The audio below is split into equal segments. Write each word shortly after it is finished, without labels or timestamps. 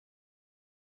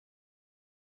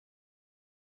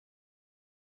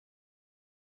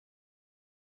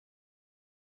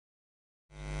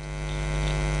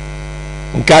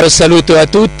Un caro saluto a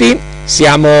tutti,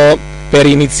 siamo per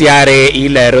iniziare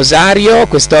il Rosario.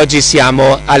 Quest'oggi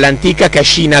siamo all'Antica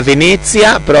Cascina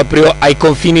Venezia, proprio ai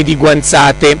confini di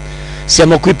Guanzate.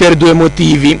 Siamo qui per due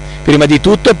motivi: prima di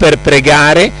tutto per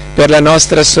pregare per la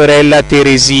nostra sorella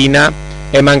Teresina,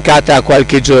 è mancata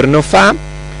qualche giorno fa.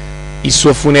 Il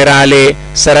suo funerale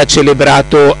sarà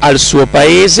celebrato al suo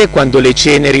paese, quando le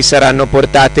ceneri saranno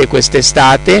portate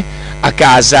quest'estate a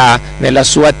casa nella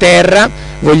sua terra.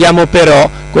 Vogliamo però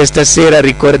questa sera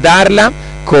ricordarla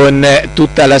con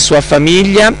tutta la sua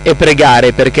famiglia e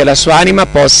pregare perché la sua anima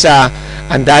possa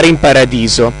andare in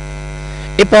paradiso.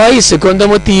 E poi il secondo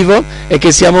motivo è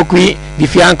che siamo qui di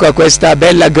fianco a questa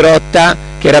bella grotta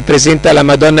che rappresenta la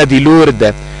Madonna di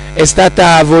Lourdes. È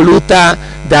stata voluta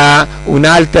da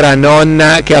un'altra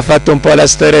nonna che ha fatto un po' la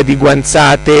storia di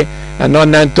Guanzate, la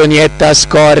nonna Antonietta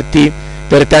Scorti.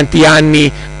 Per tanti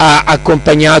anni ha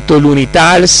accompagnato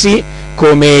l'Unitalsi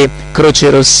come croce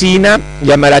rossina, gli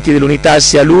ammalati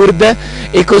dell'Unitalsi a Lourdes,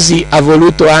 e così ha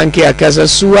voluto anche a casa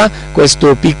sua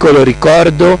questo piccolo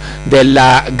ricordo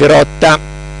della grotta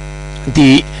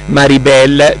di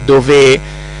Maribel, dove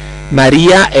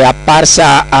Maria è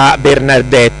apparsa a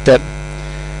Bernadette.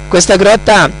 Questa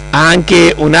grotta ha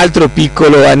anche un altro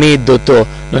piccolo aneddoto: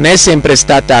 non è sempre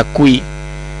stata qui,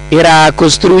 era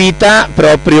costruita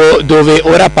proprio dove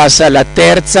ora passa la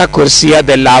terza corsia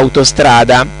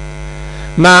dell'autostrada,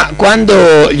 ma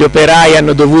quando gli operai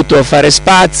hanno dovuto fare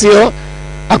spazio,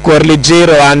 a cuor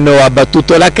leggero hanno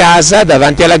abbattuto la casa,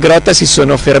 davanti alla grotta si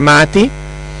sono fermati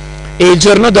e il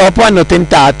giorno dopo hanno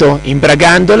tentato,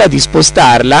 imbragandola, di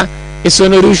spostarla, e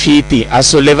sono riusciti a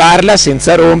sollevarla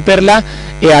senza romperla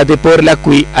e a deporla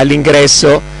qui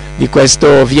all'ingresso di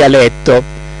questo vialetto.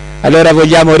 Allora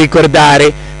vogliamo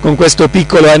ricordare con questo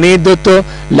piccolo aneddoto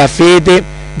la fede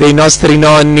dei nostri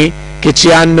nonni che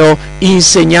ci hanno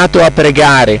insegnato a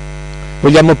pregare.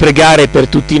 Vogliamo pregare per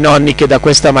tutti i nonni che da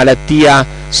questa malattia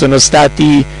sono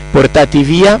stati portati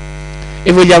via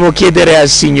e vogliamo chiedere al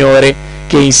Signore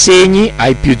che insegni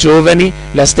ai più giovani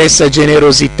la stessa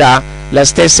generosità, la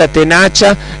stessa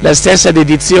tenacia, la stessa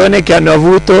dedizione che hanno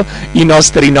avuto i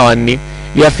nostri nonni.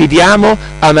 Li affidiamo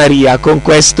a Maria con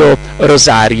questo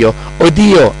rosario. O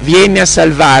Dio, vieni a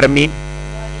salvarmi.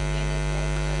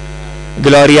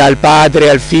 Gloria al Padre,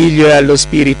 al Figlio e allo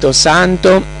Spirito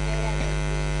Santo.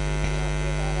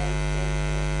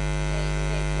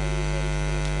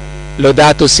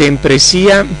 Lodato sempre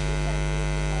sia.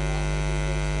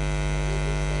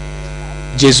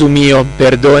 Gesù mio,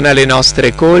 perdona le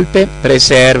nostre colpe,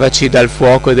 preservaci dal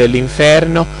fuoco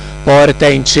dell'inferno, porta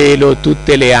in cielo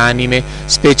tutte le anime,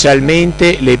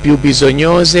 specialmente le più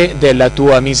bisognose della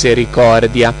tua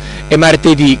misericordia. E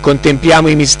martedì contempliamo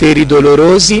i misteri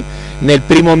dolorosi. Nel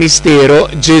primo mistero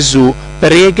Gesù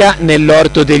prega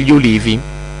nell'orto degli ulivi.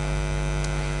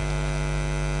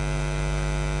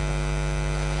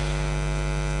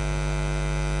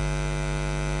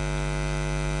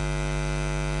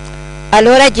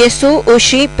 Allora Gesù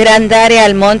uscì per andare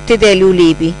al monte degli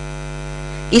ulivi.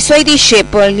 I suoi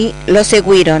discepoli lo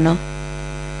seguirono.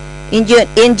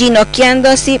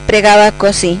 Inginocchiandosi pregava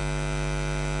così: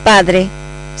 Padre,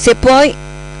 se puoi,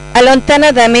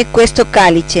 allontana da me questo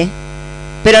calice,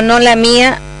 però non la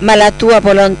mia, ma la tua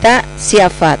volontà sia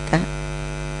fatta.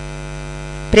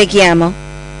 Preghiamo.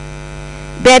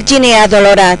 Vergine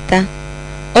addolorata,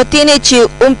 ottienici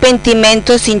un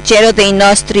pentimento sincero dei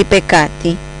nostri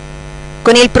peccati,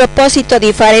 con il proposito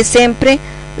di fare sempre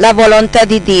la volontà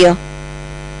di Dio,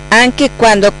 anche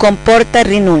quando comporta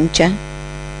rinuncia.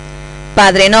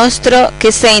 Padre nostro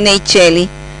che sei nei cieli,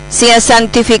 sia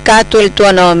santificato il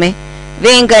tuo nome,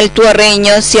 venga il tuo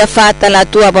regno, sia fatta la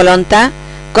tua volontà,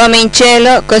 come in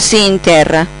cielo così in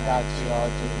terra. Dacci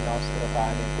oggi il nostro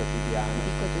pane quotidiano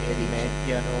e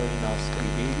rimetti a noi i nostri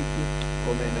debiti,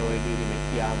 come noi li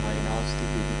rimettiamo ai nostri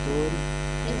debitori,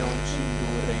 e non ci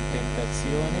indurre in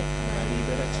tentazione, ma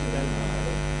liberaci dal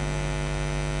male.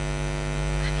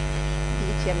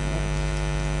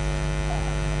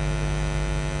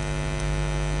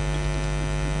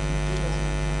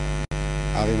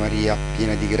 Ave Maria,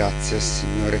 piena di grazia, il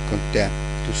Signore è con te.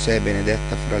 Tu sei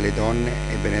benedetta fra le donne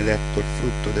e benedetto il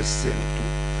frutto del seno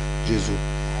tuo, Gesù.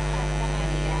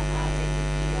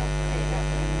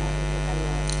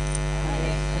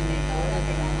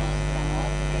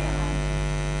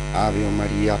 Ave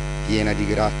Maria, piena di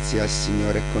grazia, il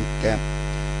Signore è con te.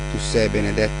 Tu sei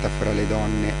benedetta fra le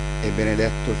donne e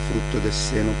benedetto il frutto del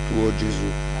seno tuo, Gesù.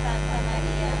 Santa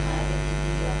Maria, Madre di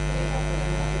Dio, prega per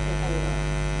noi peccatori,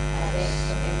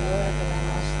 adesso è l'ora della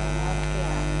nostra morte.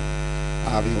 Amen.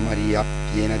 Ave Maria,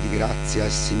 piena di grazia,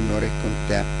 il Signore è con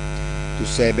te. Tu Tu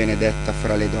sei benedetta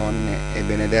fra le donne e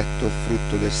benedetto il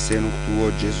frutto del seno tuo,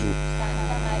 Gesù.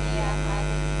 Santa Maria,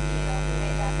 Madre di Dio,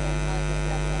 prega per noi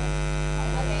peccatori,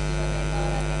 adesso è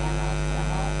l'ora della nostra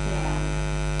morte.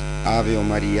 Amen. Ave o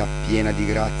Maria, piena di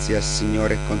grazia, il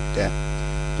Signore è con te.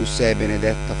 Tu sei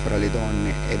benedetta fra le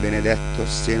donne e benedetto il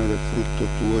seno del frutto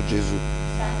tuo, Gesù.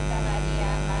 Santa Maria,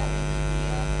 Madre di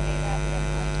Dio, prega per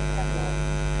noi peccatori,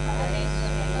 adesso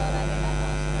è l'ora della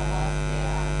nostra morte.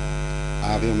 Amen.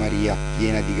 Ave o Maria,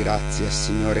 piena di grazia, il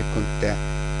Signore è con te.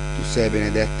 Tu sei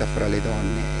benedetta fra le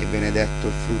donne e benedetto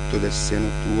il frutto del seno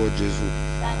tuo, Gesù.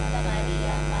 Santa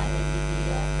Maria, Madre di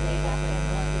Dio, prega per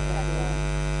noi peccatori,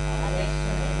 adesso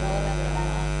è l'ora della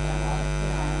nostra morte.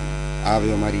 Amen.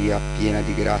 Ave o Maria, piena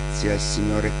di grazia, il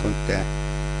Signore è con te.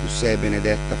 Tu sei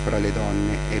benedetta fra le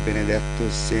donne e benedetto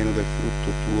il seno del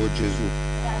frutto tuo, Gesù.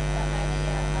 Santa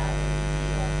Maria, Madre di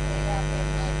Dio, prega per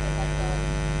noi peccatori,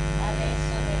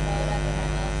 adesso è l'ora della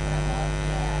nostra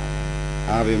morte.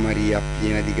 Amen. Ave Maria,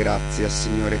 piena di grazia, il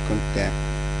Signore è con te.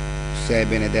 Tu sei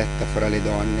benedetta fra le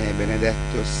donne e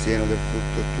benedetto il seno del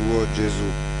frutto tuo, Gesù.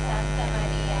 Santa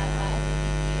Maria, Madre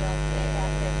di Dio, prega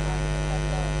per noi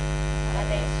peccatori,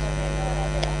 adesso è l'ora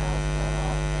della nostra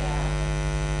morte.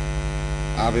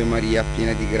 Amen. Ave Maria,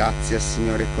 piena di grazia, il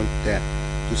Signore è con te.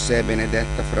 Tu sei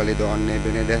benedetta fra le donne e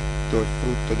benedetto il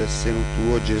frutto del seno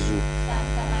tuo, Gesù.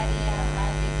 Santa Maria,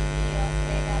 Madre di Dio,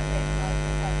 prega per noi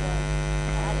peccatori,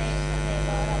 adesso è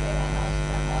l'ora della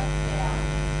nostra morte.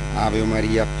 Amen. Ave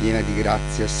Maria, piena di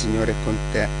grazia, il Signore è con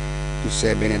te. Tu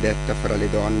sei benedetta fra le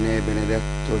donne e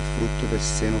benedetto il frutto del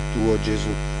seno tuo,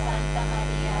 Gesù. Santa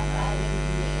Maria, Madre di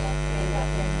Dio, prega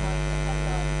per noi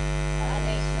peccatori,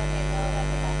 adesso è l'ora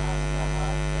della nostra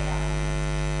morte.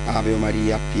 Amen. Ave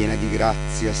Maria, piena di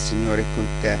grazia, il Signore è con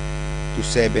te. Tu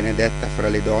sei benedetta fra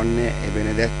le donne e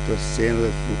benedetto il seno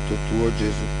del frutto tuo,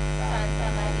 Gesù. Santa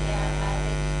Maria,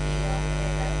 Madre di Dio,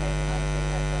 prega per noi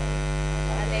peccatori,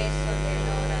 adesso è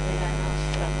l'ora della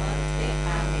nostra morte.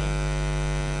 Amen.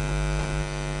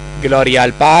 Gloria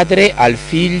al Padre, al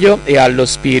Figlio e allo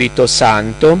Spirito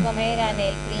Santo. Come era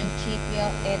nel principio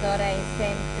ed ora e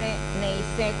sempre, nei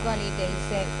secoli dei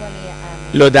secoli. Amen.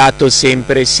 Lodato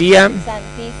sempre sia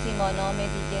Santissimo nome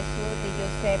di Gesù, di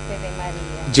Giuseppe e di Maria.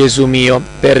 Gesù mio,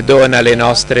 perdona le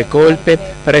nostre colpe,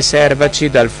 preservaci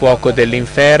dal fuoco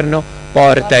dell'inferno,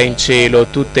 porta in cielo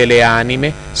tutte le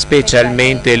anime,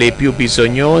 specialmente le più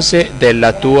bisognose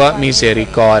della tua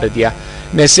misericordia.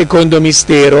 Nel secondo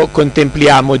mistero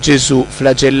contempliamo Gesù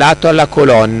flagellato alla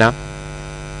colonna.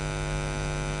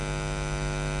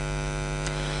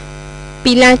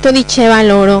 Pilato diceva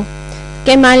loro: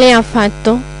 che male ha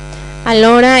fatto?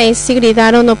 Allora essi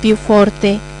gridarono più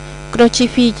forte: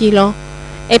 crocifiggilo.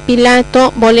 E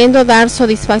Pilato, volendo dar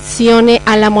soddisfazione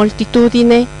alla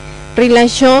moltitudine,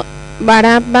 rilasciò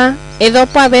Barabba e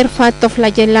dopo aver fatto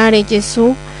flagellare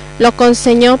Gesù, lo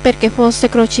consegnò perché fosse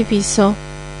crocifisso.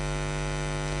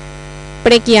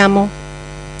 Preghiamo.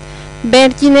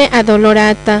 Vergine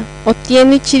addolorata,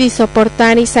 ottienici di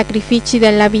sopportare i sacrifici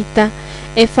della vita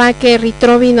e fa che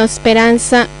ritrovino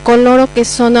speranza coloro che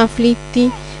sono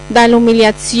afflitti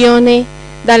dall'umiliazione,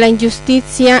 dalla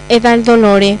ingiustizia e dal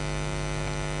dolore.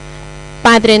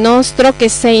 Padre nostro che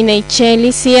sei nei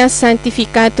cieli, sia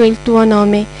santificato il tuo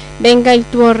nome, venga il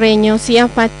tuo regno, sia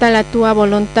fatta la tua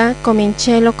volontà come in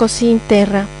cielo così in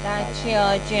terra. Dacci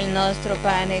oggi il nostro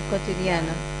pane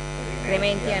quotidiano.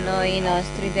 Rimetti a noi i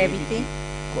nostri debiti,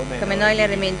 come noi li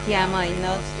rimettiamo ai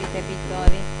nostri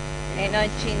debitori, e non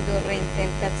ci indurre in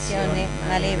tentazione,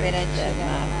 ma liberaci dal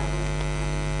male.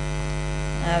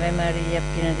 Ave Maria,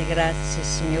 piena di grazia, il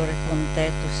Signore è con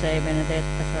te. Tu sei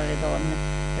benedetta fra le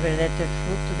donne e benedetto il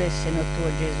frutto del seno tuo,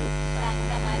 Gesù.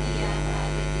 Santa Maria,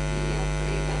 Madre di Dio,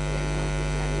 prega per noi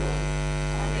peccatori,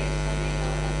 adesso è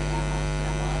l'ora della nostra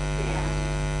morte.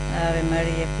 Amen. Ave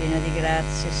Maria, piena di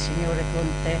grazia, il Signore è con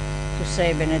te. Tu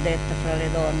sei benedetta fra le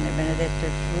donne, benedetto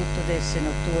il frutto del seno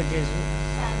tuo, Gesù.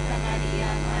 Santa Maria,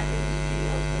 Madre di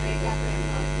Dio, prega per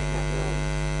noi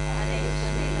peccatori, adesso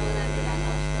è l'ora della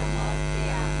nostra morte.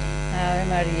 Amen. Ave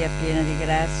Maria, piena di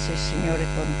grazia, il Signore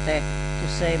è con te. Tu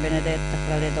sei benedetta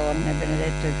fra le donne,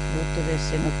 benedetto il frutto del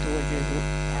seno tuo, Gesù.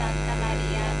 Santa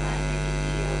Maria, Madre di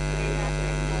Dio, prega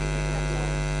per noi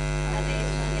peccatori,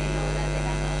 adesso è l'ora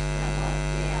della nostra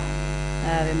morte. Amen.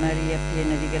 Ave Maria,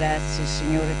 piena di grazia, il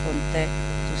Signore è con te.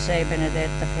 Tu sei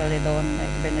benedetta fra le donne,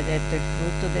 benedetto il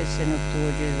frutto del seno tuo,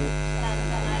 Gesù.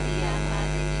 Santa Maria,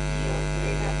 Madre di Dio,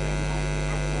 prega per noi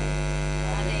peccatori,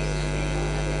 adesso è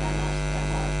l'ora della nostra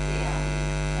morte. Amen.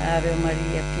 Ave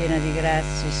Maria, piena di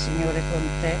grazia, il Signore è con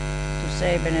te. Tu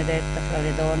sei benedetta fra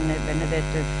le donne,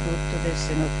 benedetto il frutto del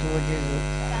seno tuo, Gesù.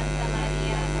 Santa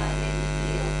Maria, Madre di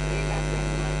Dio, prega per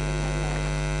noi peccatori,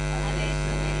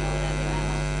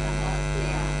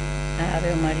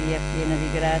 Ave Maria, piena di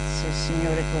grazia, il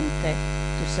Signore è con te.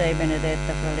 Tu sei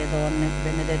benedetta fra le donne,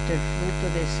 benedetto è il frutto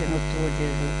del seno tuo,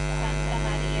 Gesù. Santa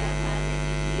Maria, Madre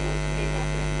di Dio, prega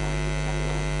per noi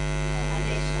peccatori,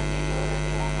 adesso è l'ora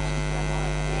della nostra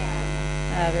morte.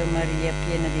 Amen. Ave Maria,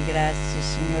 piena di grazia, il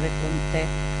Signore è con te.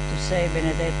 Tu sei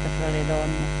benedetta fra le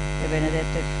donne, e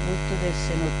benedetto è il frutto del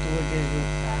seno tuo, Gesù.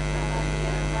 Santa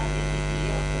Maria, Madre di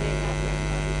Dio, prega per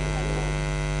noi peccatori,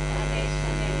 adesso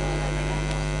è l'ora della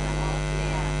nostra morte.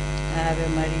 Amen. Ave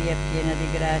Maria, piena di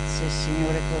grazia, il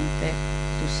Signore è con te.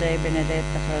 Tu sei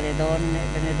benedetta fra le donne,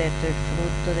 benedetto è il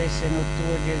frutto del seno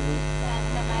tuo, Gesù.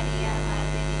 Santa Maria,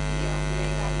 Madre di Dio,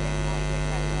 prega per noi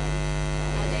peccatori,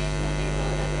 adesso è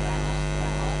l'ora della nostra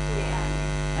morte. Amen.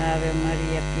 Ave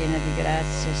Maria, piena di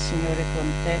grazia, il Signore è con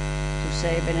te. Tu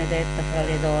sei benedetta fra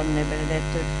le donne,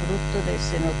 benedetto è il frutto del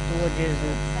seno tuo, Gesù.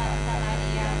 Santa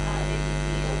Maria, Madre di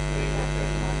Dio, prega per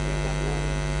noi peccatori,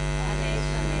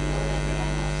 adesso è l'ora della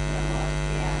nostra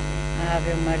morte. Amen.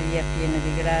 Ave Maria, piena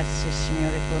di grazia, il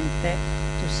Signore è con te.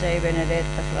 Tu sei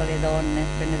benedetta fra le donne,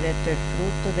 benedetto è il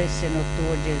frutto del seno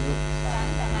tuo, Gesù.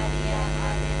 Santa Maria,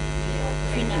 Madre di Dio,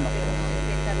 prega per noi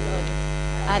peccatori,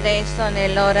 adesso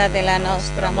nell'ora della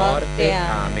nostra morte.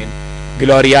 Amen. Amen.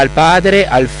 Gloria al Padre,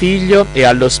 al Figlio e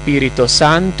allo Spirito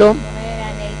Santo. come era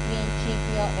nel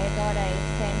principio ed ora e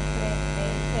sempre,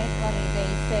 nei secoli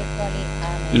dei secoli.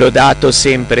 Amen. Lodato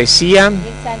sempre sia Il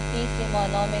Santissimo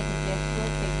nome di Gesù,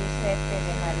 di Giuseppe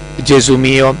e Maria. Gesù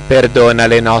mio, perdona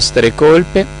le nostre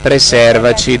colpe,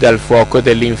 preservaci dal fuoco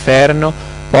dell'inferno,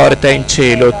 porta in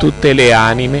cielo tutte le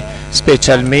anime,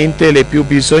 specialmente le più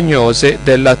bisognose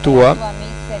della tua. Misericordia.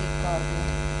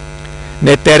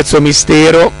 Nel terzo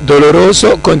mistero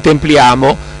doloroso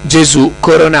contempliamo Gesù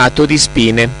coronato di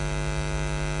spine.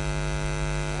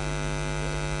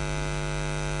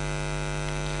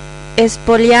 E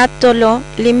spogliatolo,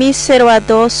 gli misero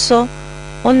addosso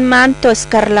un manto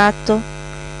scarlatto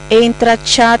e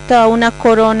intracciata una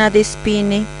corona di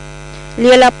spine.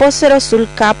 Gliela posero sul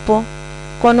capo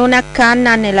con una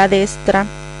canna nella destra.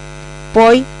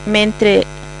 Poi, mentre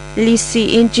gli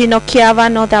si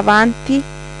inginocchiavano davanti,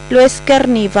 lo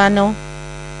schernivano.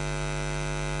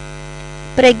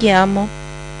 Preghiamo.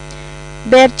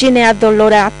 Vergine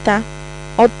addolorata,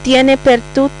 ottiene per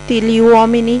tutti gli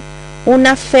uomini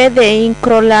una fede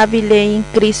incrollabile in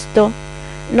Cristo,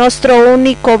 nostro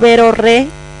unico vero Re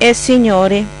e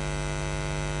Signore.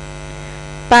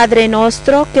 Padre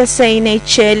nostro che sei nei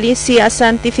cieli, sia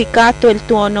santificato il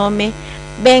tuo nome,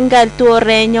 venga il tuo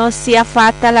regno, sia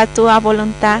fatta la tua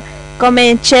volontà, come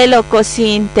in cielo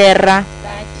così in terra.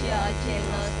 Dacci oggi il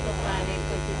nostro pane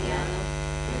quotidiano,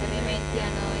 rimetti a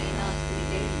noi i nostri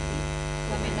debiti,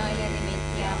 come noi li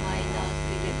rimettiamo ai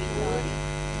nostri debitori,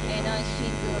 e non ci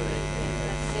indurre in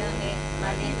tentazione, ma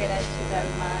liberaci dal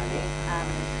male.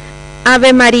 Amen.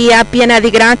 Ave Maria, piena di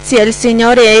grazia, il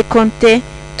Signore è con te.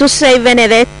 Tu sei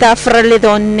benedetta fra le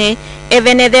donne, e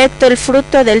benedetto il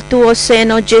frutto del tuo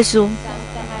seno, Gesù.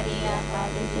 Santa Maria,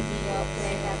 Madre di Dio,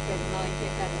 prega per noi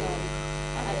peccatori,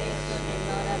 adesso è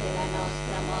l'ora della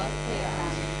nostra morte.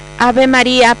 Amen. Ave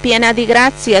Maria, piena di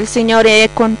grazia, il Signore è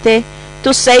con te.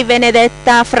 Tu sei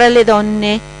benedetta fra le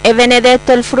donne, e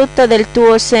benedetto il frutto del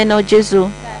tuo seno, Gesù.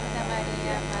 Santa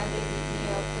Maria, Madre di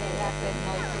Dio, prega per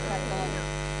noi peccatori,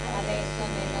 adesso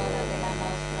è l'ora della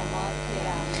nostra morte.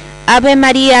 Amen. Ave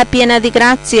Maria, piena di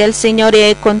grazia, il Signore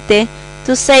è con te.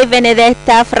 Tu sei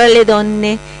benedetta fra le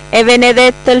donne, e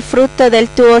benedetto il frutto del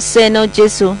tuo seno,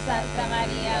 Gesù. Santa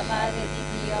Maria, Madre di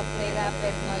Dio, prega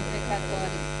per noi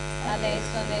peccatori,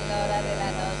 adesso è l'ora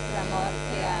della nostra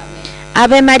morte. Amen.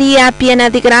 Ave Maria, piena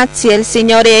di grazia, il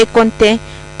Signore è con te.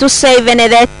 Tu sei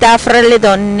benedetta fra le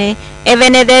donne, e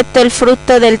benedetto il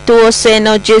frutto del tuo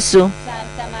seno, Gesù.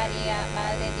 Santa Maria,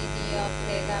 Madre di Dio,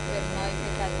 prega per noi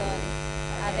peccatori,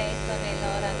 adesso è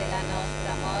l'ora della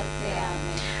nostra morte.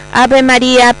 Amen. Ave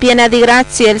Maria, piena di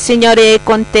grazia, il Signore è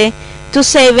con te. Tu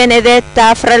sei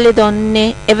benedetta fra le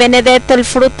donne, e benedetto il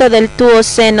frutto del tuo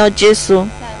seno, Gesù.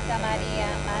 Santa Maria,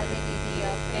 Madre di Dio,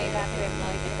 prega per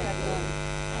noi peccatori,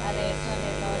 adesso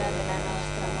è l'ora della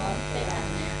nostra morte.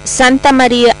 Amen. Santa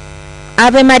Maria,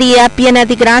 Ave Maria, piena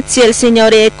di grazia, il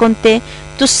Signore è con te.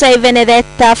 Tu sei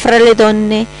benedetta fra le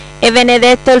donne, e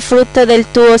benedetto il frutto del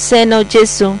tuo seno,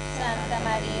 Gesù. Santa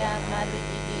Maria, Madre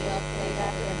di Dio, prega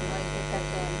per noi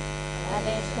peccatori,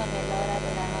 adesso è l'ora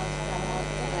della nostra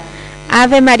morte. Amen.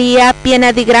 Ave Maria,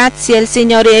 piena di grazia, il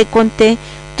Signore è con te.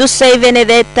 Tu sei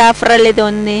benedetta fra le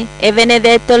donne, e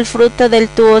benedetto il frutto del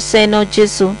tuo seno,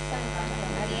 Gesù. Santa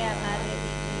Maria, Madre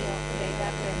di Dio, prega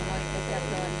per noi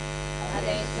peccatori,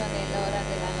 adesso è l'ora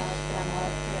della nostra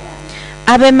morte.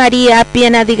 Amen. Ave Maria,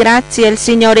 piena di grazia, il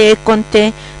Signore è con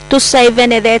te. tu sei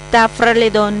benedetta fra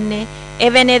le donne e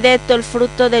benedetto il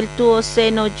frutto del tuo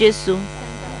seno, Gesù.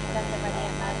 Santa Maria,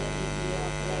 Madre di Dio,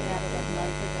 prega per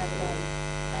noi peccatori,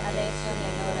 adesso è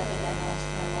l'ora della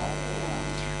nostra morte.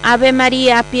 Amen. Ave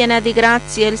Maria, piena di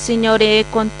grazia, il Signore è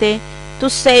con te. Tu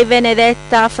sei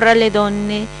benedetta fra le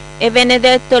donne e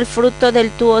benedetto il frutto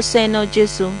del tuo seno,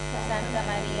 Gesù. Santa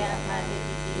Maria, Madre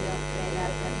di Dio, prega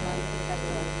per noi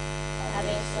peccatori,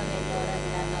 adesso è l'ora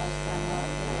della nostra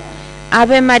morte. Amen.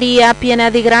 Ave Maria, piena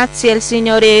di grazia, il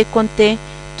Signore è con te.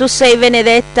 Tu sei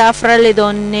benedetta fra le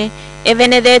donne e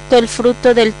benedetto il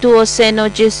frutto del tuo seno,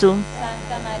 Gesù.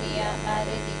 Santa Maria,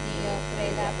 Madre di Dio,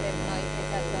 prega per noi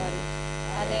peccatori,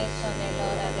 adesso è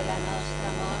l'ora della nostra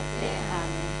morte.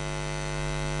 Amen.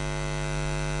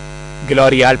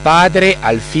 Gloria al Padre,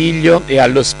 al Figlio e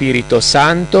allo Spirito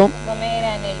Santo. Come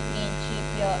era nel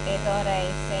principio ed ora e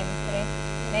sempre,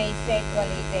 nei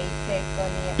secoli dei secoli.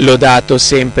 Lodato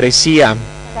sempre sia.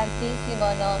 Santissimo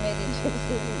nome di Gesù,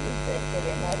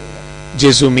 Giuseppe Maria.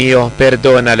 Gesù mio,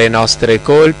 perdona le nostre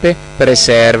colpe,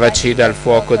 preservaci dal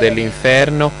fuoco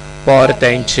dell'inferno, porta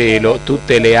in cielo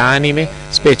tutte le anime,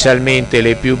 specialmente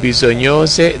le più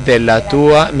bisognose della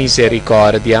tua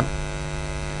misericordia.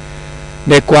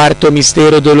 Nel quarto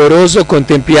mistero doloroso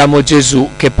contempliamo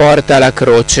Gesù che porta la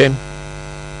croce.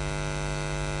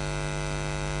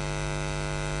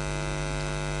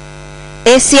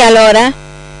 Essi allora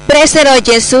presero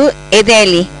Gesù ed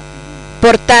egli,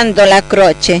 portando la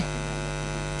croce,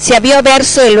 si avviò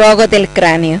verso il luogo del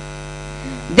cranio,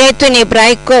 detto in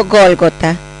ebraico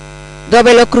Golgota,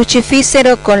 dove lo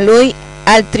crocifissero con lui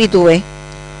altri due,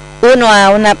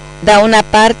 uno da una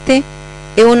parte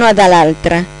e uno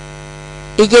dall'altra,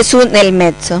 e Gesù nel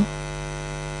mezzo.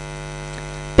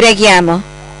 Preghiamo.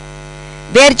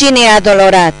 Vergine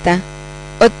addolorata,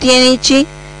 ottienici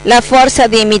la forza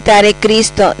di imitare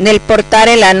Cristo nel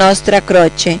portare la nostra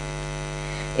croce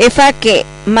e fa che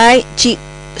mai ci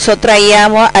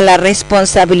sottraiamo alla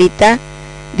responsabilità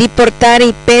di portare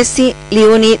i pesi gli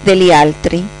uni degli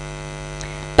altri.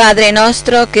 Padre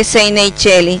nostro che sei nei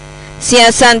cieli,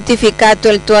 sia santificato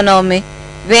il tuo nome,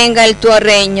 venga il tuo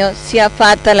regno, sia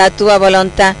fatta la tua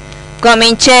volontà, come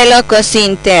in cielo così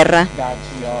in terra.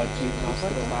 Dacci oggi il nostro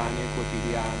pane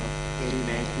quotidiano e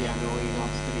rimetti a noi i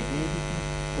nostri debiti,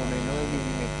 come noi li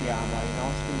rimettiamo ai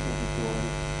nostri debitori,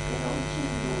 e non ci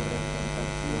indurre in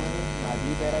tentazione, ma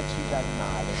liberaci dal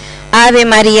male. Ave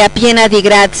Maria, piena di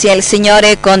grazia, il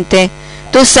Signore è con te.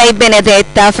 Tu sei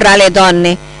benedetta fra le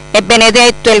donne, e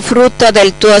benedetto il frutto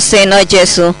del tuo seno,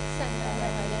 Gesù.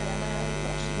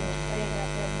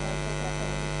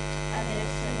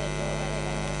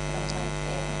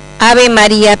 Ave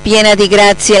Maria, piena di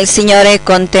grazia, il Signore è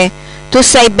con te. Tu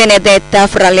sei benedetta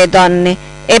fra le donne,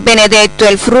 e benedetto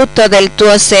il frutto del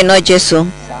tuo seno, Gesù.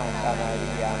 Santa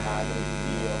Maria, Madre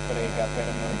di Dio, prega per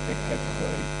noi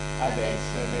peccatori,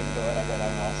 adesso è l'ora della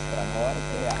nostra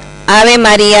morte. Amen. Ave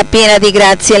Maria, piena di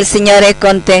grazia, il Signore è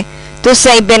con te. Tu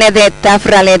sei benedetta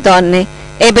fra le donne,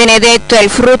 e benedetto il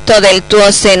frutto del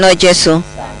tuo seno, Gesù.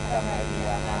 Santa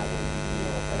Maria, Madre di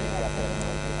Dio, prega per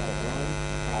noi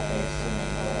peccatori, adesso è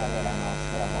l'ora della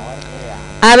nostra morte.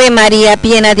 Amen. Ave Maria,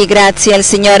 piena di grazia, il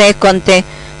Signore è con te.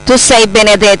 Tu sei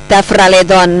benedetta fra le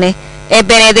donne, e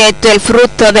benedetto il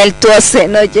frutto del tuo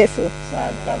seno, Gesù.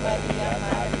 Santa Maria,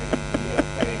 Madre di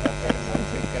Dio,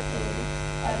 prega per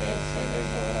noi peccatori, adesso è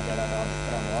l'ora della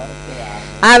nostra morte.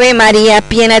 Amen. Ave Maria,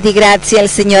 piena di grazia, il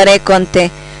Signore è con te.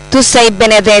 Tu sei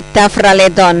benedetta fra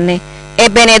le donne, e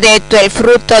benedetto il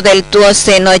frutto del tuo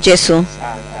seno, Gesù.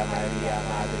 Santa Maria,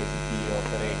 Madre di Dio,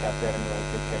 prega per noi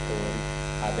peccatori,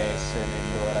 adesso è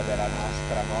l'ora della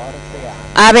nostra morte.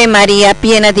 Amen. Ave Maria,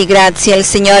 piena di grazia, il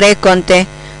Signore è con te.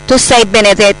 Tu sei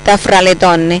benedetta fra le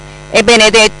donne, e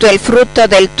benedetto il frutto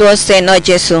del tuo seno,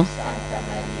 Gesù. Santa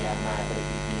Maria, Madre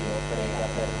di Dio, prega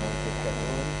per noi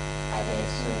peccatori,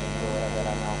 adesso è l'ora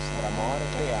della nostra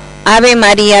morte. Amen. Ave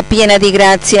Maria, piena di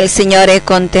grazia, il Signore è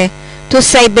con te. Tu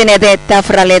sei benedetta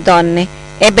fra le donne,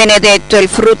 e benedetto il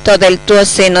frutto del tuo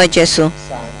seno, Gesù.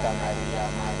 Santa Maria,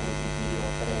 Madre di Dio,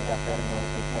 prega per noi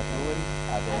peccatori,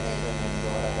 adesso è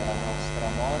l'ora della nostra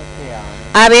morte.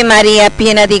 Amen. Ave Maria,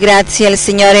 piena di grazia, il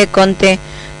Signore è con te.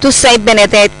 Tu sei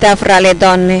benedetta fra le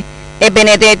donne, e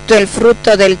benedetto il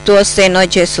frutto del tuo seno,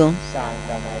 Gesù.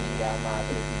 Santa Maria,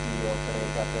 Madre di Dio,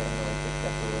 prega per noi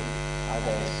peccatori,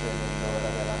 adesso è l'ora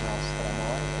della nostra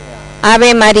morte. Amen.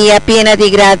 Ave Maria, piena di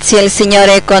grazia, il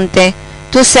Signore è con te.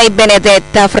 Tu sei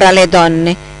benedetta fra le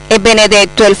donne, e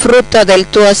benedetto il frutto del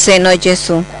tuo seno,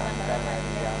 Gesù. Santa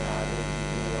Maria, Madre di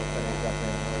Dio, prega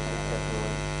per noi peccatori,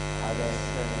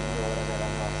 adesso è l'ora della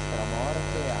nostra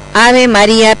morte. Amen. Ave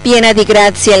Maria, piena di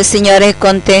grazia, il Signore è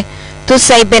con te. Tu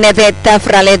sei benedetta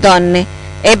fra le donne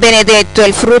e benedetto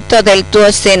il frutto del tuo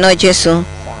seno, Gesù.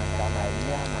 Santa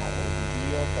Maria, Madre di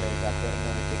Dio, prega per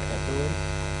noi peccatori,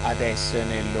 adesso e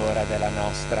nell'ora della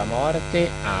nostra morte.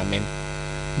 Amen.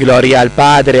 Gloria al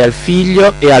Padre, al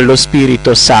Figlio e allo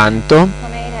Spirito Santo.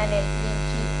 come era nel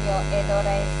principio ed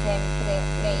ora e sempre,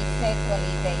 nei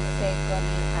secoli dei secoli.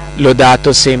 Amen.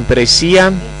 Lodato sempre sia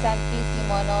Il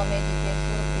Santissimo nome di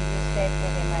Gesù, di Giuseppe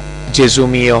e di Maria. Gesù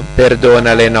mio,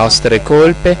 perdona le nostre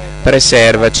colpe,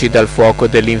 preservaci dal fuoco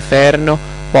dell'inferno,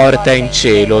 porta in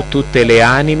cielo tutte le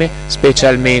anime,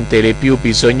 specialmente le più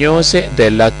bisognose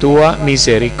della tua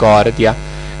misericordia.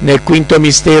 Nel quinto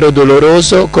mistero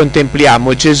doloroso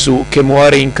contempliamo Gesù che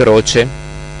muore in croce.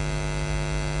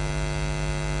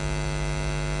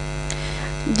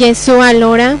 Gesù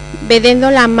allora, vedendo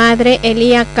la madre e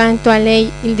lì accanto a lei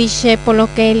il discepolo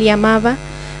che egli amava,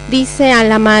 disse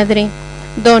alla madre: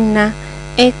 Donna,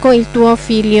 ecco il tuo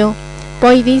figlio.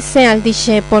 Poi disse al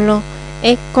discepolo: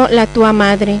 Ecco la tua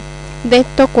madre.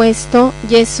 Detto questo,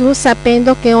 Gesù,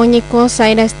 sapendo che ogni cosa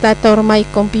era stata ormai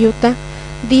compiuta,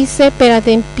 disse per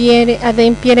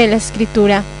adempiere la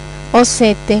scrittura: Ho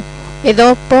sete. E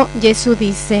dopo Gesù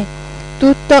disse: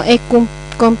 Tutto è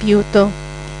compiuto.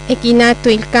 E chinato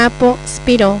il capo,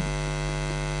 spirò.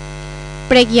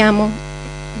 Preghiamo.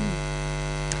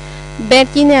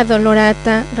 Vergine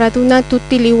addolorata, raduna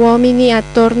tutti gli uomini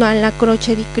attorno alla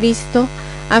croce di Cristo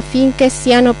affinché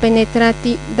siano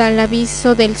penetrati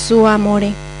dall'abisso del suo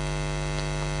amore.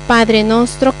 Padre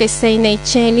nostro che sei nei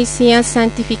cieli, sia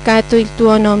santificato il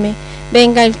tuo nome,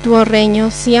 venga il tuo regno,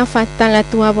 sia fatta la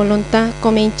tua volontà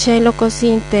come in cielo così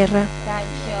in terra.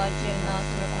 Dacci oggi il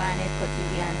nostro pane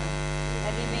quotidiano,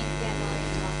 rimetti a noi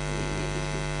i nostri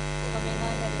debiti, come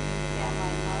noi li rimettiamo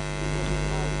ai nostri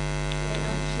debitori, e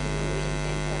non ci indurre in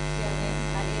tentazione,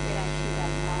 ma liberaci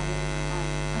dal male.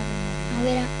 Amen.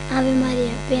 Ave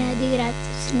Maria, piena di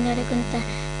grazia, il Signore è con te.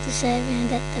 Tu sei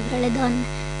benedetta fra le donne,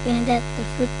 benedetto il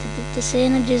frutto del tuo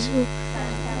seno, Gesù.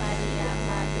 Santa Maria,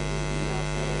 Madre di Dio,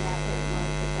 prega per noi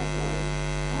peccatori,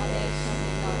 adesso e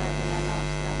nell'ora della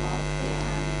nostra morte.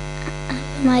 Amen.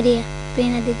 Ave Maria,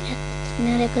 piena di grazia, il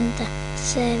Signore è con te. Tu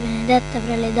sei benedetta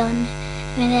fra le donne,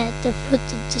 benedetto il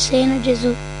frutto del tuo seno,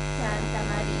 Gesù. Santa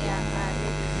Maria, Madre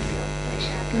di Dio,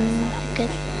 prega per noi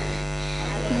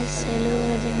peccatori, Adesso è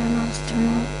l'ora della nostra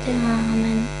morte.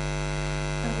 Amen.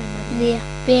 Ave Maria,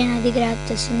 piena di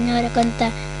grazia, il Signore è con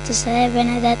te. Tu sei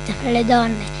benedetta fra le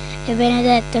donne e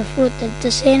benedetto il frutto del tuo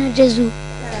seno, Gesù.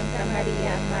 Santa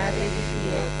Maria, Madre di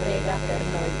Dio, prega per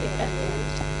noi peccatori,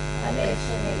 adesso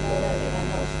e nell'ora della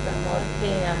nostra morte.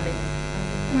 Amen.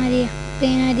 Maria,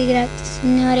 piena di grazia, il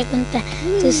Signore è con te.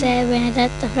 Tu sei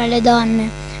benedetta fra le donne,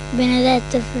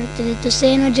 benedetto il frutto del tuo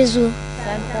seno, Gesù.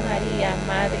 Santa Maria,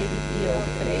 Madre di Dio,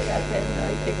 prega per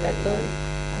noi peccatori,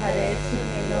 adesso e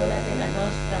nell'ora della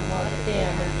nostra morte.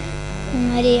 Amen.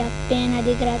 Maria, piena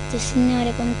di grazia, il Signore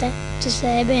è con te. Tu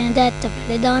sei benedetta fra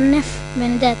le donne,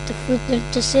 benedetto il frutto del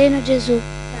tuo seno, Gesù.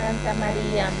 Santa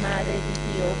Maria, Madre di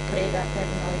Dio, prega per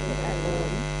noi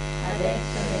peccatori,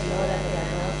 adesso e nell'ora della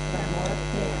nostra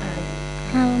morte.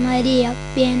 Amen. Ave Maria,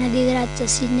 piena di grazia, il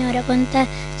Signore è con te.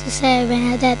 Tu sei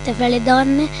benedetta fra le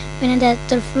donne,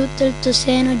 benedetto il frutto del tuo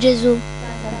seno, Gesù.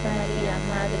 Santa Maria,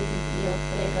 Madre di Dio,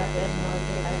 prega per noi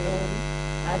peccatori,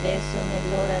 adesso e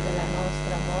nell'ora della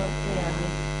nostra morte. Amen.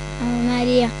 Ave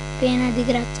Maria, piena di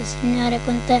grazia, il Signore è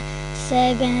con te. Tu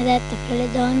sei benedetta fra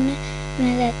le donne,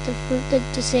 benedetto il frutto del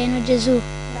tuo seno, Gesù.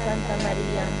 Santa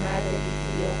Maria, Madre di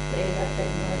Dio, prega per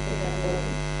noi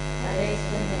peccatori,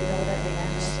 adesso e nell'ora della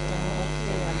nostra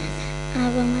morte. Amen.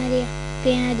 Ave Maria,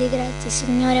 piena di grazia, il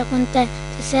Signore è con te.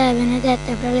 Tu sei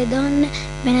benedetta fra le donne,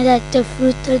 benedetto il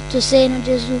frutto del tuo seno,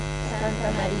 Gesù. Santa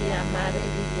Maria, Madre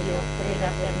di Dio, prega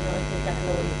per noi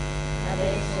peccatori,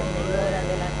 adesso e nell'ora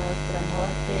della nostra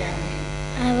morte. Amen.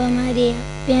 Ave Maria,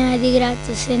 piena di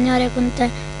grazia, il Signore è con te.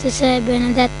 Tu sei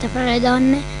benedetta fra le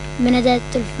donne,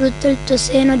 benedetto il frutto del tuo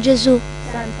seno, Gesù.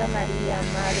 Santa Maria,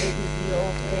 Madre di Dio,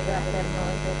 prega per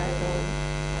noi peccatori,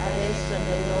 adesso e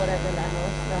nell'ora della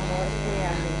nostra morte.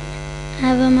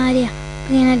 Amen. Ave Maria,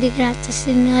 piena di grazia, il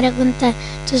Signore è con te.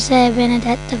 Tu sei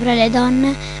benedetta fra le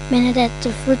donne, benedetto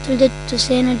il frutto del tuo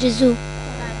seno, Gesù.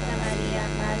 Santa Maria,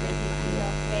 Madre di Dio,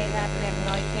 prega per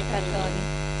noi peccatori,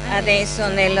 Adesso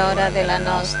nell'ora della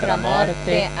nostra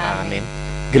morte. Amen.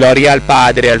 Gloria al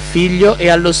Padre, al Figlio e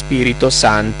allo Spirito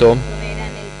Santo. come era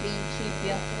nel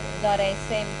principio, ora e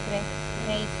sempre,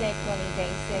 nei secoli dei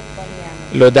secoli.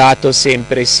 Amen. Lodato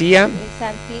sempre sia Il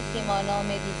Santissimo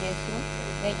nome di Gesù,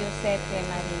 di Giuseppe e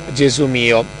Maria. Gesù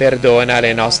mio, perdona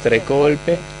le nostre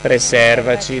colpe,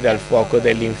 preservaci dal fuoco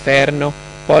dell'inferno,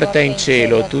 porta in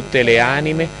cielo tutte le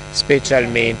anime,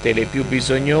 specialmente le più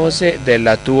bisognose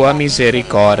della tua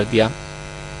misericordia.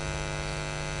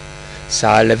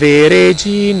 Salve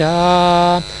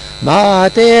Regina,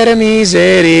 Mater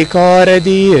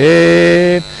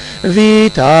misericordiae,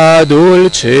 vita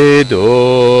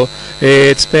dulcedo,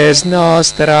 et spes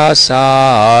nostra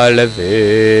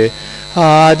salve.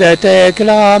 Ad te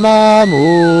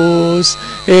clamamus,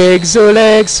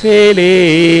 exulex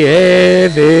filii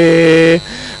Eve,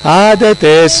 ad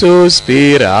te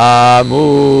suspiramus,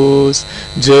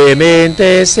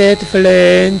 gementes et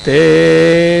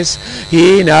flentes,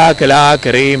 in ac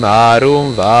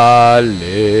lacrimarum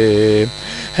valle.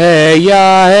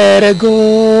 Eia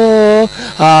ergo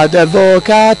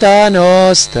advocata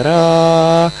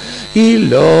nostra,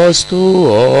 illos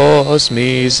tuos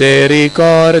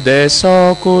misericordes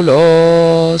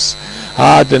oculos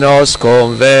ad nos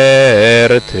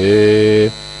converte.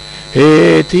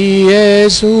 Et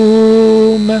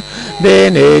Iesum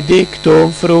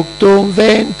benedictum fructum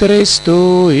ventris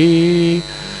tui,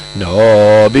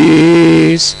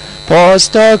 nobis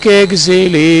post hoc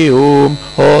exilium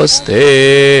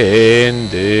ostende.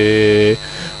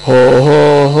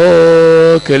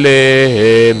 O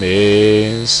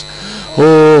clemens,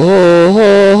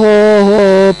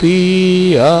 o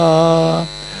pia,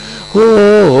 o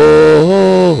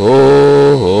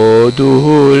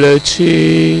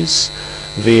dulcis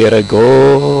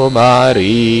Virgo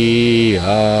Maria.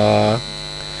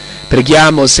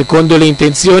 Preghiamo secondo le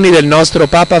intenzioni del nostro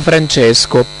Papa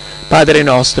Francesco. Padre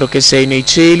nostro che sei nei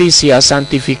cieli, sia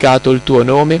santificato il tuo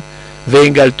nome,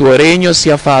 venga il tuo regno,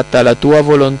 sia fatta la tua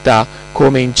volontà,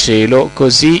 come in cielo,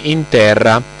 così in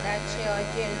terra. Dacci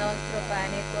oggi il nostro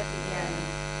pane quotidiano.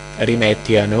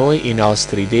 Rimetti a noi i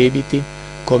nostri debiti,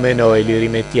 come noi li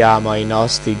rimettiamo ai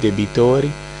nostri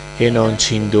debitori, e non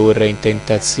ci indurre in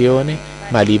tentazione,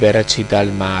 ma liberaci dal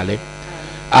male.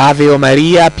 Ave o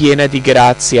Maria, piena di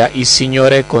grazia, il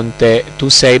Signore è con te. Tu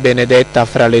sei benedetta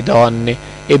fra le donne,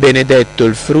 e benedetto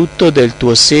il frutto del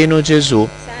tuo seno, Gesù.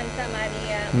 Santa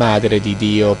Maria, Madre di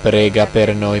Dio, prega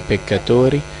per noi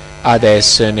peccatori,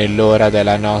 adesso e nell'ora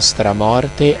della nostra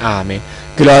morte. Amen.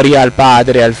 Gloria al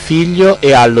Padre, al Figlio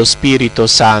e allo Spirito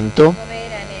Santo, come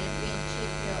era nel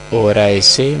principio, ora e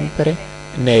sempre,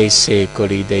 nei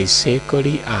secoli dei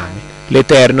secoli. Amen.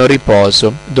 L'eterno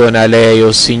riposo dona a lei,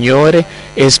 o Signore,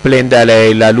 e splenda a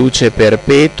lei la luce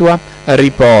perpetua.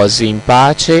 Riposi in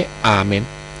pace. Amen.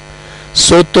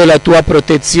 Sotto la tua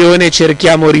protezione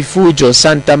cerchiamo rifugio,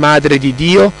 Santa Madre di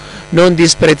Dio. Non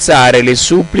disprezzare le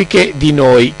suppliche di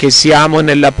noi che siamo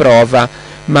nella prova,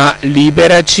 ma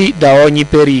liberaci da ogni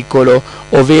pericolo,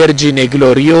 o Vergine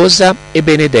gloriosa e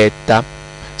benedetta.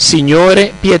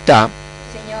 Signore, pietà.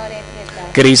 Signore, pietà.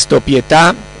 Cristo,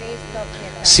 pietà. Cristo,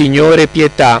 pietà. Signore,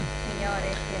 pietà. Signore,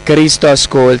 pietà. Cristo,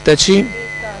 ascoltaci.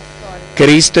 Cristo, ascolta.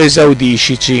 Cristo,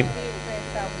 esaudiscici. Cristo, esaudisci.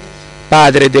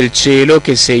 Padre del cielo,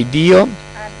 che sei Dio, Abbi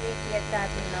pietà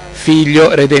di noi.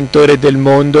 Figlio redentore del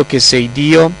mondo, che sei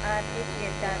Dio, Abbi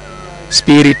pietà di noi.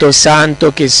 Spirito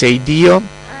Santo, che sei Dio,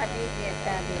 Abbi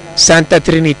pietà di noi. Santa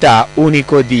Trinità,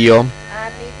 unico Dio,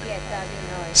 Abbi pietà di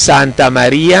noi. Santa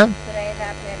Maria,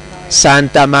 Prega per noi.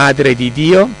 Santa Madre di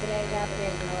Dio, Prega per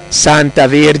noi. Santa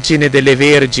Vergine delle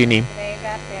Vergini,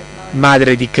 Prega per noi.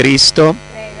 Madre di Cristo,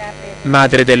 Prega per noi.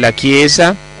 Madre della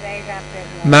Chiesa, Prega per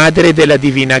noi. Madre della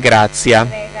Divina Grazia,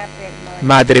 Prega per noi.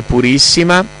 Madre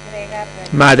purissima, Prega per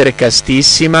noi. Madre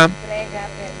castissima, Prega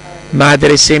per noi.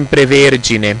 Madre sempre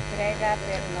Vergine, Prega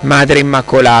per noi. Madre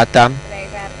immacolata,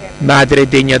 Prega per noi. Madre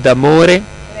degna d'amore,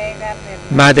 Prega per noi.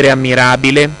 Madre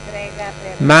ammirabile, Prega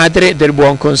per noi. Madre del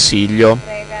buon consiglio,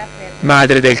 Prega per noi.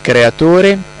 Madre del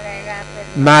Creatore, Prega per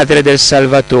noi. Madre del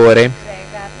Salvatore,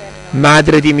 Prega per noi.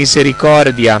 Madre di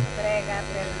misericordia, Prega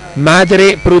per noi.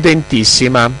 Madre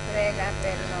prudentissima, Prega per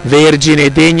noi.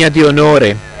 Vergine degna di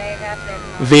onore, Prega per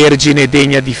noi. Vergine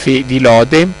degna di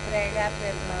lode, Prega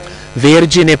per noi.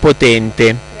 Vergine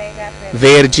potente, Prega per noi.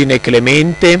 Vergine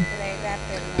clemente, Prega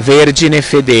per noi. Vergine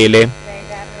fedele, Prega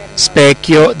per noi.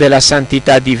 specchio della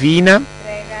santità divina,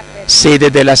 Prega per noi.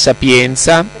 sede della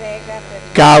sapienza, Prega per noi.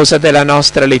 causa della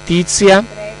nostra letizia,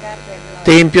 Prega per noi.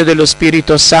 Tempio dello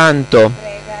Spirito Santo,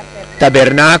 Prega per noi.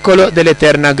 tabernacolo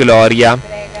dell'eterna gloria,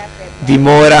 Prega per noi.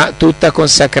 dimora tutta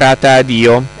consacrata a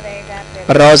Dio, Prega per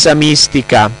noi. rosa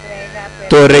mistica, Prega per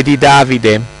torre di Davide,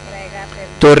 Prega per noi.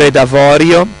 torre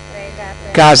d'avorio, Prega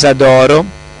per casa d'oro,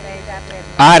 Prega per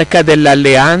noi. arca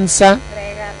dell'alleanza,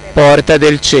 Prega per porta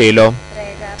del cielo,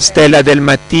 Prega per stella del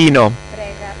mattino,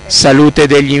 Prega per salute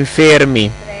degli infermi,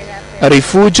 Prega per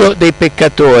rifugio dei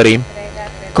peccatori, Prega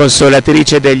per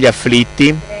consolatrice degli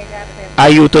afflitti, Prega per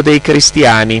aiuto dei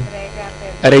cristiani, Prega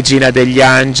per regina degli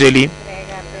angeli,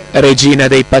 Prega Regina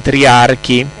dei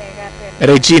patriarchi,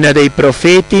 Regina dei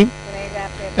profeti,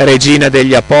 Regina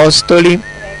degli apostoli,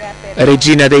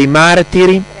 Regina dei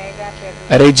martiri,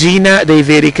 Regina dei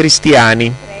veri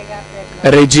cristiani,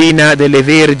 Regina delle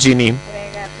vergini,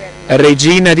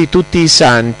 Regina di tutti i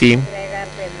santi,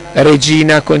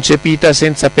 Regina concepita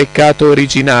senza peccato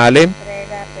originale,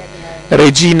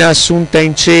 Regina assunta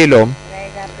in cielo,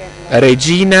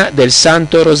 Regina del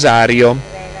Santo Rosario,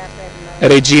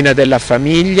 Regina della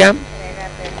famiglia,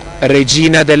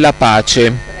 Regina della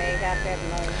pace.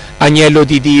 Agnello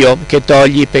di Dio che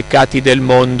togli i peccati del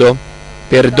mondo,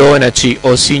 perdonaci,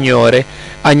 o Signore.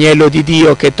 Agnello di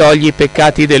Dio che togli i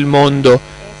peccati del mondo,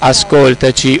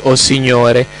 ascoltaci, o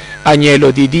Signore.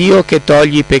 Agnello di Dio che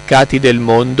togli i peccati del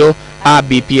mondo,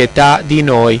 abbi pietà di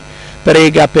noi.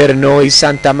 Prega per noi,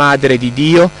 Santa Madre di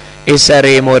Dio, e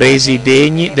saremo resi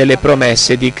degni delle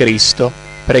promesse di Cristo.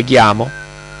 Preghiamo.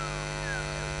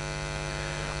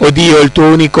 O Dio, il tuo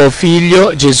unico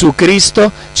Figlio, Gesù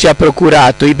Cristo, ci ha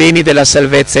procurato i beni della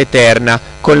salvezza eterna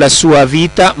con la sua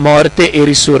vita, morte e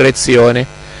risurrezione.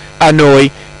 A noi,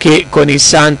 che con il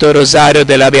Santo Rosario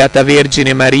della Beata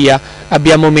Vergine Maria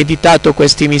abbiamo meditato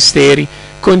questi misteri,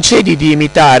 concedi di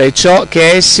imitare ciò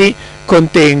che essi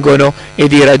contengono e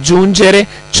di raggiungere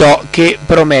ciò che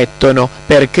promettono,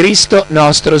 per Cristo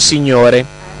nostro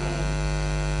Signore.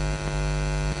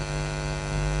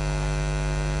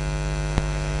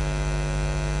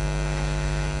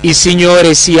 Il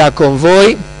Signore sia con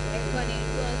voi. E con il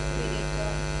tuo spirito,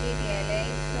 Kyrie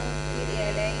eleison, Kyrie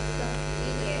eleison,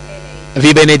 Kyrie eleison.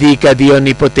 Vi benedica Dio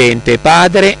Onnipotente,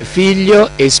 Padre,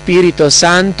 Figlio e Spirito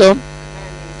Santo.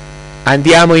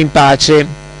 Andiamo in pace.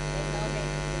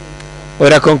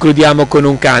 Ora concludiamo con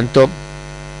un canto.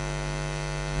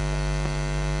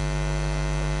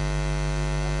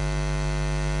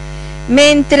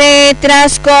 Mentre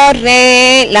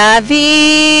trascorre la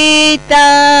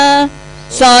vita,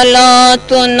 solo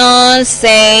tu non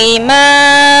sei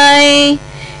mai,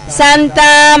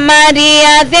 Santa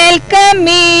Maria del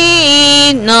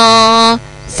Cammino,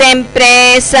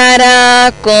 sempre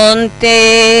sarà con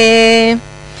te.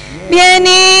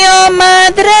 Vieni, oh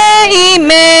Madre, in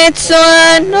mezzo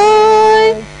a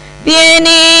noi,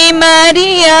 vieni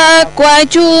Maria qua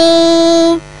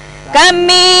giù,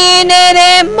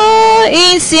 cammineremo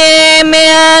insieme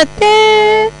a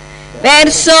te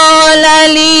verso la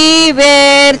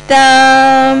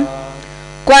libertà.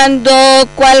 Quando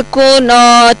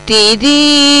qualcuno ti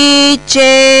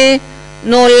dice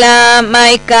nulla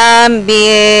mai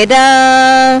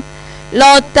cambierà,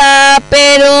 lotta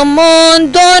per un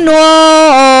mondo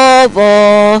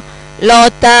nuovo,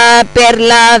 lotta per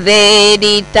la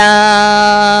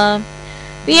verità.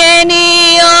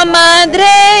 Vieni, oh Madre,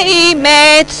 in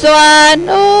mezzo a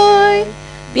noi,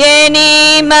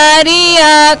 vieni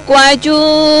Maria qua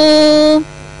giù,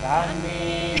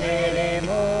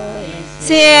 cammineremo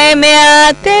insieme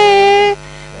a te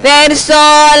verso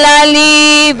la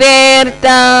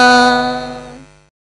libertà.